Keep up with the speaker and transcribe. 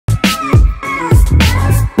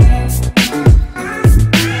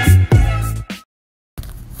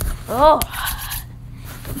Oh,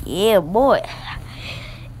 yeah, boy.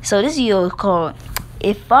 So this video is called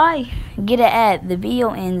 "If I Get an Ad." The video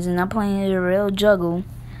ends and I'm playing the Real Juggle,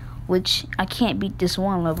 which I can't beat this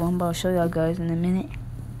one level. I'm about to show y'all guys in a minute.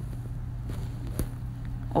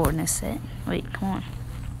 Or in a set. Wait, come on.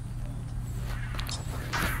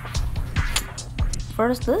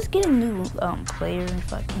 First, let's get a new player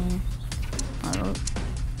if I can.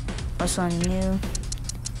 Or something new.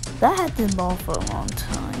 I had this ball for a long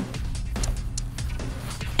time.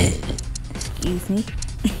 Excuse me.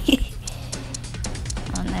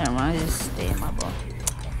 Oh, never mind. Just stay in my ball.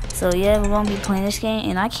 So yeah, we're gonna be playing this game,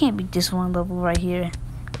 and I can't beat this one level right here.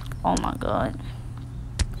 Oh my god.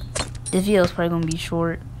 This video is probably gonna be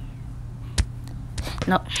short.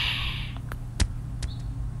 No.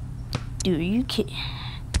 Dude, are you kidding?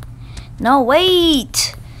 No,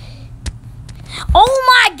 wait. Oh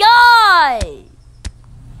my god.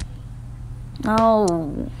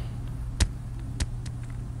 No.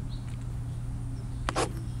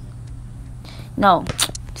 No.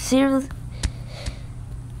 Seriously?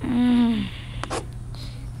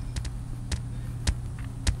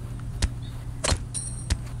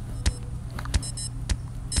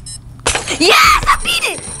 Yes, I beat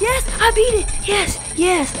it. Yes, I beat it. Yes,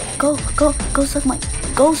 yes. Go suck my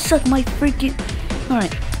freaking. All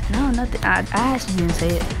right. No, nothing. I actually didn't say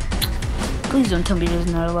it. Please don't tell me there's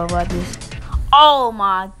another level like this. Oh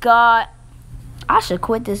my god. I should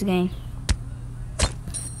quit this game.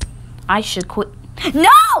 I should quit. No!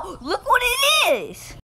 Look what it is!